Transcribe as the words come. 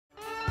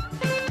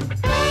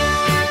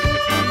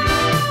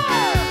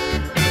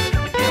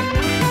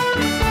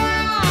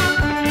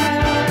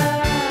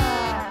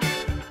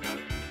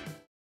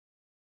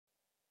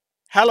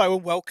Hello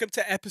and welcome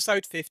to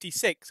episode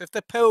 56 of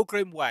the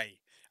Pilgrim Way,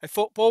 a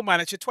Football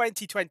Manager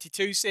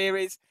 2022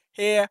 series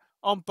here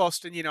on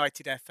Boston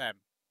United FM.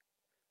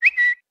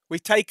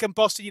 We've taken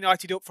Boston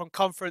United up from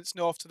Conference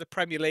North to the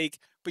Premier League,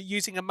 but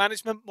using a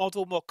management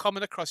model more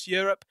common across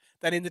Europe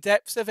than in the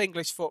depths of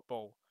English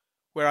football,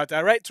 where our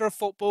Director of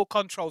Football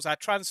controls our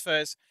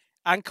transfers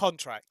and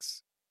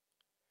contracts.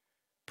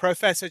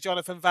 Professor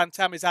Jonathan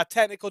Van-Tam is our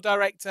Technical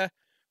Director,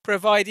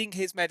 providing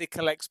his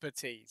medical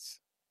expertise.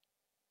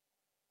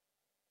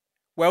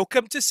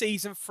 Welcome to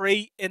Season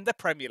 3 in the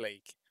Premier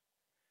League.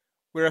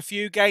 We're a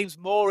few games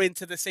more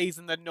into the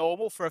season than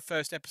normal for a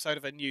first episode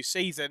of a new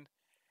season.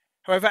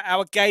 However,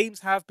 our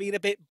games have been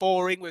a bit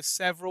boring with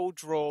several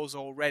draws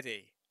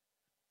already.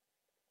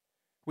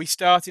 We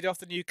started off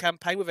the new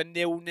campaign with a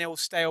 0-0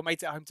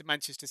 stalemate at home to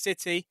Manchester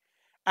City,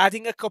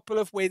 adding a couple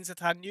of wins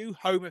at our new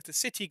home of the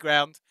City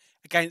ground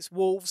against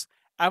Wolves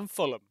and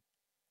Fulham.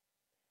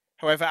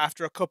 However,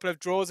 after a couple of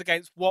draws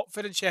against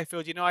Watford and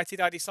Sheffield United,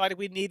 I decided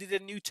we needed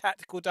a new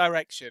tactical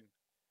direction.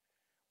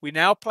 We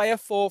now play a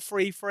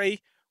 4-3-3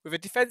 with a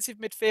defensive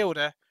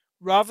midfielder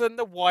rather than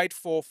the wide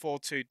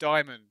 4-4-2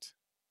 diamond.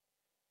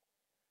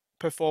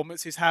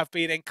 Performances have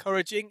been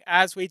encouraging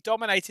as we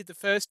dominated the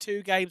first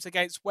two games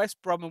against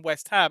West Brom and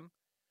West Ham,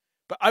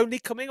 but only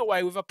coming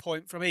away with a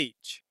point from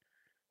each.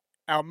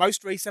 Our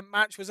most recent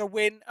match was a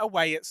win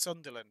away at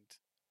Sunderland.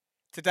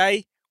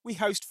 Today, we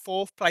host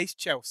 4th place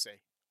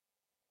Chelsea.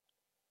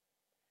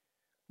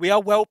 We are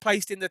well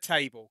placed in the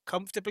table,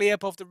 comfortably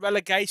above the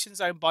relegation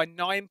zone by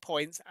 9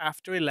 points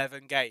after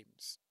 11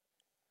 games.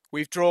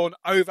 We've drawn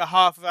over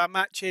half of our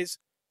matches,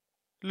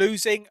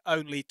 losing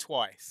only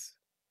twice.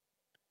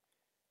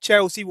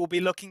 Chelsea will be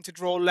looking to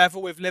draw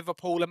level with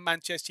Liverpool and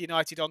Manchester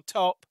United on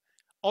top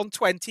on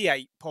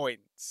 28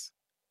 points.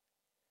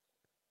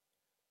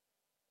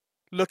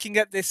 Looking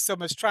at this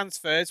summer's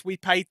transfers, we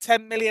paid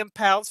 £10 million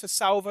for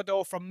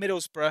Salvador from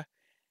Middlesbrough,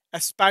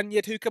 a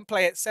Spaniard who can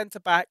play at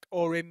centre-back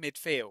or in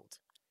midfield.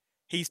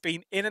 He's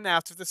been in and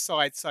out of the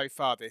side so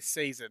far this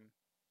season.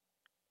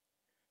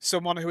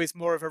 Someone who is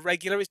more of a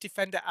regular is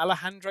defender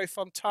Alejandro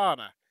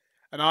Fontana,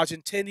 an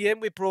Argentinian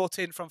we brought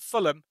in from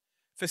Fulham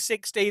for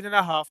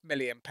 £16.5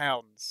 million.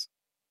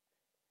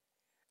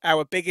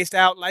 Our biggest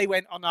outlay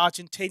went on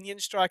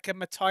Argentinian striker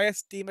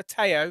Matías Di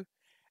Matteo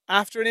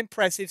after an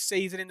impressive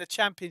season in the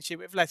Championship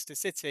with Leicester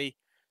City,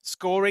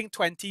 scoring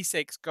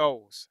 26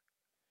 goals.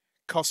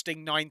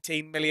 Costing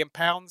 £19 million,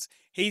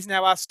 he's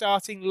now our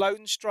starting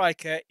lone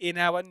striker in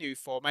our new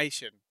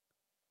formation.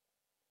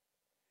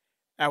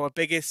 Our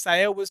biggest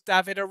sale was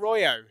David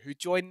Arroyo, who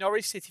joined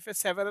Norwich City for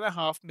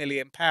 £7.5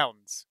 million.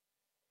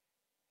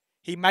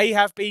 He may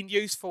have been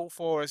useful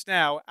for us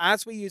now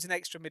as we use an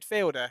extra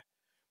midfielder,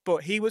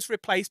 but he was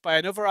replaced by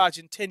another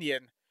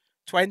Argentinian,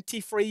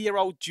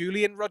 23-year-old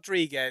Julian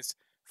Rodriguez,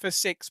 for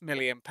 £6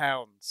 million.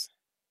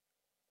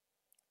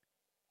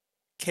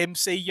 Kim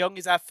Si-young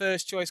is our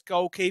first choice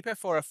goalkeeper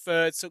for a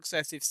third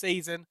successive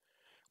season,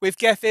 with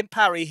Gethin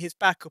Parry his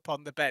backup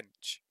on the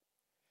bench.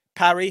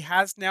 Parry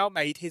has now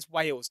made his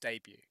Wales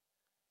debut.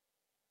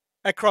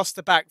 Across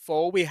the back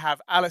four we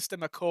have Alistair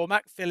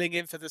McCormack filling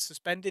in for the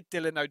suspended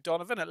Dylan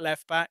O'Donovan at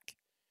left back,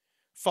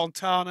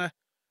 Fontana,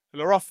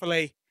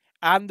 Lorofoli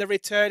and the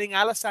returning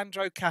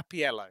Alessandro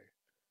Capiello.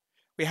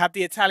 We have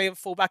the Italian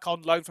fullback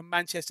on loan from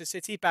Manchester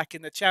City back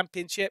in the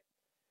Championship,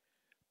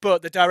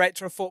 but the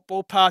Director of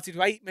Football parted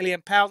with £8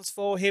 million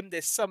for him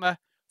this summer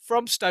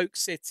from Stoke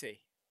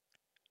City.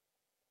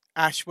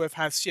 Ashworth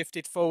has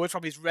shifted forward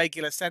from his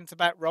regular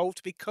centre-back role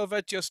to be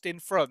covered just in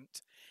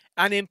front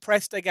and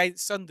impressed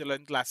against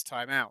Sunderland last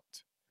time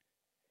out.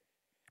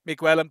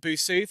 Miguel and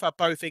Boussouf are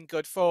both in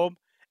good form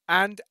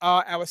and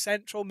are our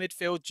central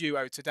midfield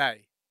duo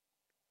today.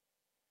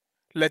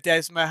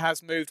 Ledesma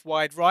has moved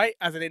wide right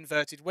as an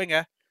inverted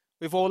winger,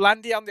 with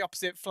Orlandi on the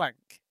opposite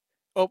flank.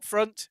 Up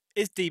front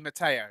is Di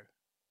Matteo.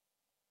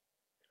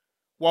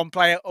 One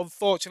player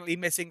unfortunately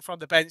missing from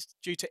the bench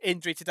due to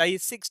injury today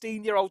is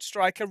 16-year-old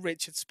striker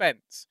Richard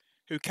Spence,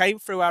 who came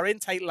through our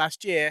intake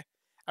last year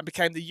and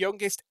became the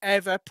youngest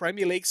ever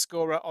Premier League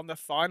scorer on the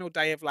final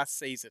day of last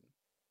season.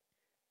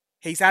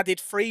 He's added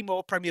 3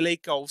 more Premier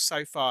League goals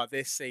so far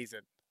this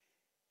season.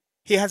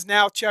 He has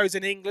now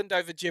chosen England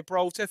over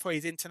Gibraltar for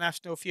his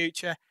international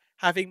future,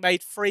 having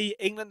made 3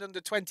 England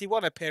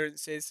under-21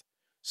 appearances,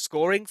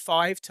 scoring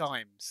 5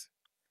 times.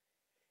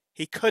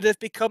 He could have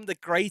become the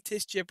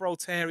greatest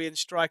Gibraltarian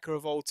striker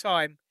of all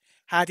time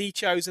had he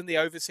chosen the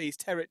overseas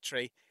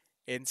territory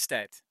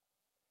instead.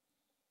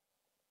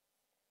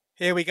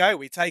 Here we go,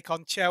 we take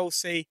on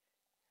Chelsea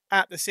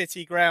at the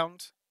City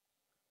ground.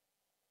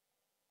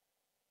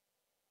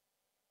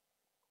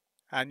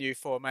 Our new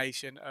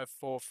formation of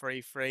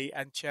 4-3-3,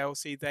 and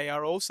Chelsea, they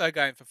are also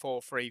going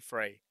for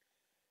 4-3-3.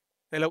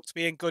 They look to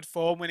be in good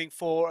form, winning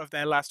 4 of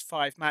their last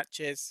 5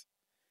 matches.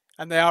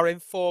 And they are in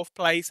 4th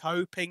place,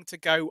 hoping to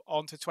go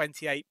on to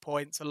 28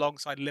 points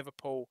alongside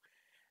Liverpool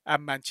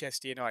and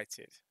Manchester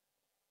United.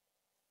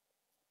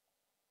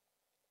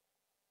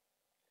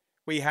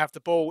 We have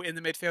the ball in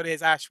the midfield.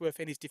 Here's Ashworth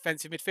in his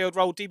defensive midfield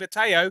role. Di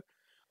Matteo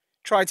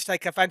trying to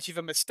take advantage of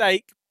a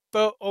mistake,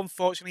 but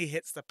unfortunately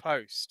hits the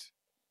post.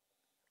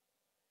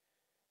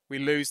 We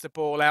lose the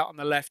ball out on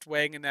the left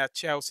wing, and now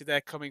Chelsea,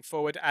 they're coming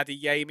forward.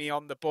 Adeyemi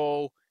on the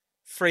ball.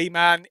 Free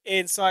man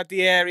inside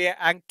the area,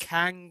 and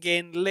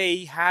Kangin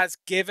Lee has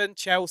given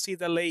Chelsea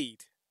the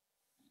lead.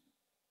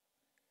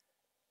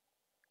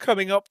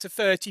 Coming up to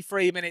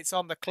 33 minutes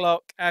on the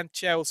clock, and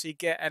Chelsea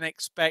get an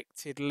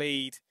expected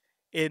lead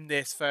in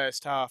this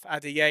first half.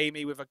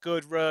 Adeyemi with a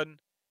good run.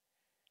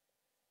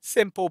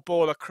 Simple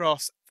ball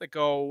across the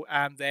goal,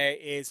 and there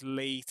is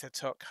Lee to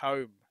tuck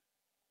home.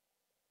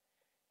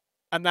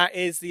 And that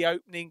is the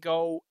opening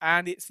goal,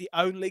 and it's the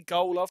only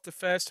goal of the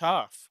first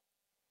half.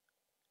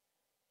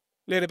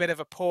 Little bit of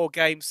a poor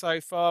game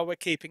so far. We're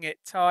keeping it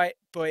tight,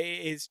 but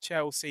it is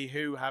Chelsea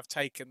who have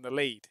taken the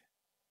lead.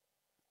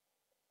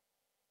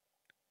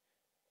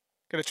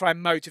 Going to try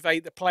and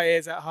motivate the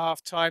players at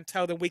half-time.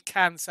 Tell them we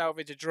can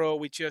salvage a draw.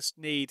 We just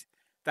need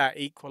that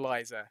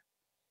equaliser.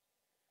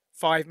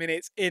 5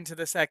 minutes into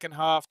the second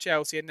half.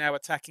 Chelsea are now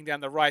attacking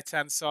down the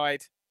right-hand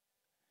side.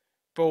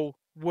 Ball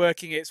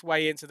working its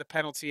way into the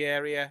penalty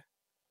area.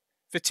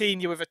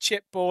 Vitinha with a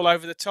chip ball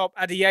over the top.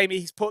 Adeyemi,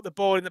 he's put the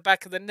ball in the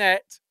back of the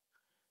net.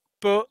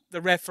 But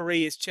the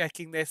referee is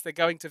checking this. They're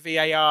going to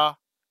VAR.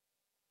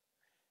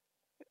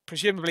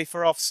 Presumably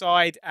for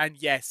offside. And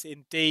yes,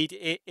 indeed,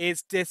 it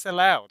is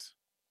disallowed.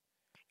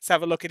 Let's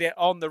have a look at it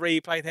on the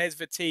replay. There's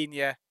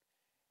Vitinha.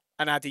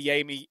 And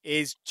Adeyemi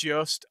is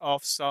just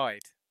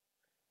offside.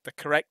 The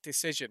correct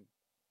decision.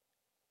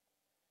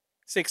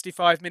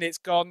 65 minutes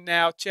gone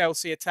now.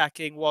 Chelsea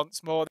attacking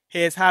once more.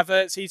 Here's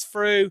Havertz. He's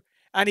through.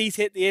 And he's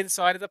hit the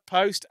inside of the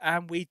post.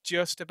 And we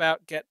just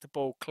about get the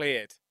ball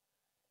cleared.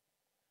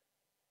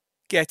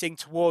 Getting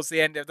towards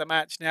the end of the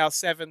match now.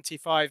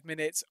 75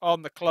 minutes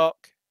on the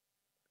clock.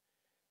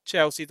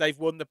 Chelsea, they've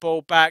won the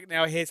ball back.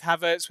 Now here's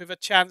Havertz with a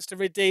chance to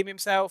redeem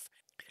himself.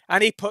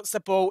 And he puts the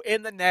ball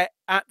in the net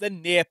at the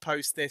near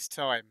post this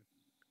time.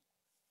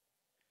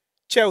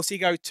 Chelsea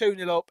go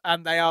 2-0 up,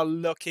 and they are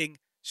looking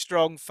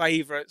strong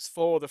favourites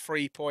for the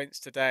 3 points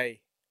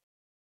today.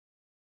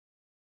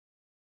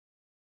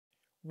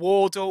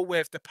 Wardle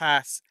with the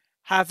pass.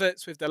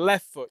 Havertz with the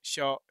left foot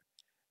shot.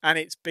 And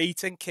it's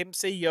beaten Kim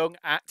Si-young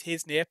at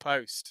his near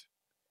post.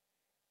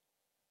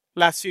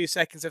 Last few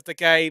seconds of the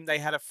game, they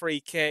had a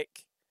free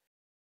kick.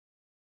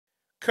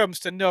 Comes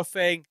to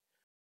nothing.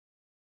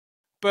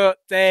 But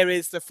there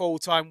is the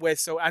full-time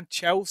whistle, and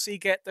Chelsea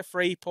get the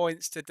 3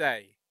 points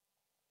today.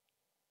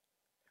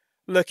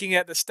 Looking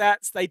at the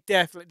stats, they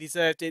definitely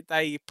deserved it.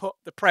 They put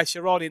the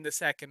pressure on in the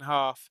second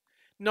half.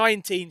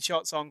 19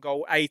 shots on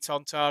goal, 8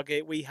 on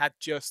target. We had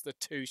just the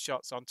 2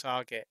 shots on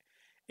target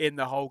in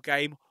the whole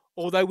game,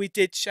 although we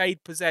did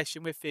shade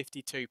possession with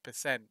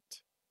 52%.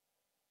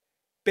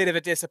 Bit of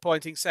a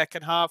disappointing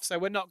second half, so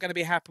we're not going to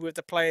be happy with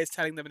the players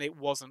telling them it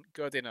wasn't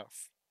good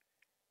enough.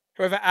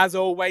 However, as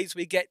always,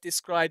 we get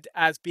described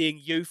as being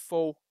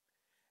youthful,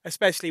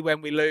 especially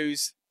when we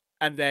lose.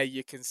 And there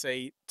you can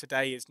see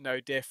today is no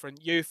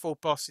different. Youthful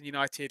Boston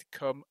United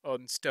come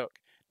unstuck.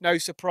 No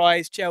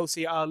surprise,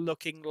 Chelsea are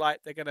looking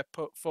like they're going to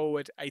put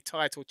forward a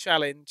title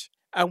challenge.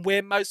 And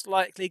we're most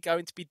likely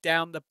going to be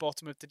down the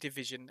bottom of the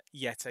division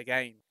yet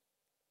again.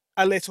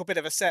 A little bit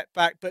of a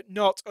setback, but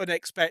not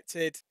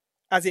unexpected,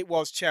 as it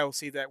was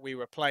Chelsea that we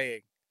were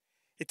playing.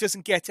 It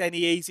doesn't get any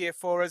easier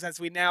for us as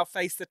we now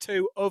face the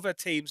 2 other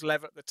teams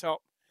level at the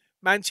top,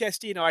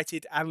 Manchester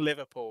United and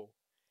Liverpool.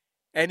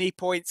 Any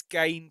points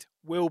gained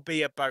will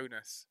be a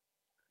bonus.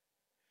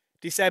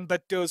 December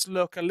does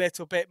look a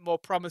little bit more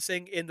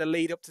promising in the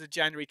lead up to the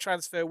January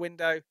transfer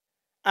window,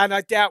 and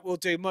I doubt we'll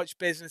do much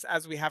business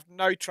as we have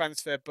no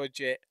transfer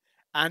budget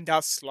and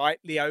are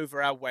slightly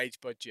over our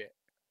wage budget.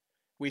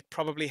 We'd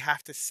probably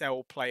have to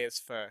sell players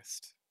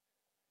first.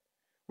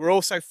 We're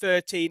also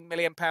 £13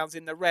 million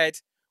in the red,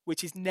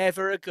 which is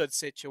never a good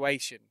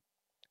situation.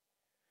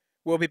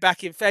 We'll be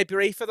back in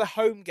February for the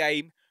home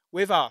game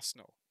with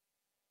Arsenal.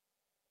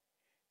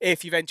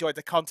 If you've enjoyed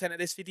the content of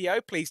this video,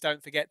 please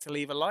don't forget to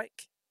leave a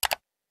like.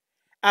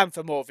 And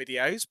for more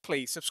videos,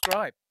 please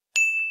subscribe.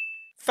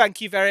 Thank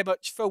you very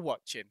much for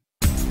watching.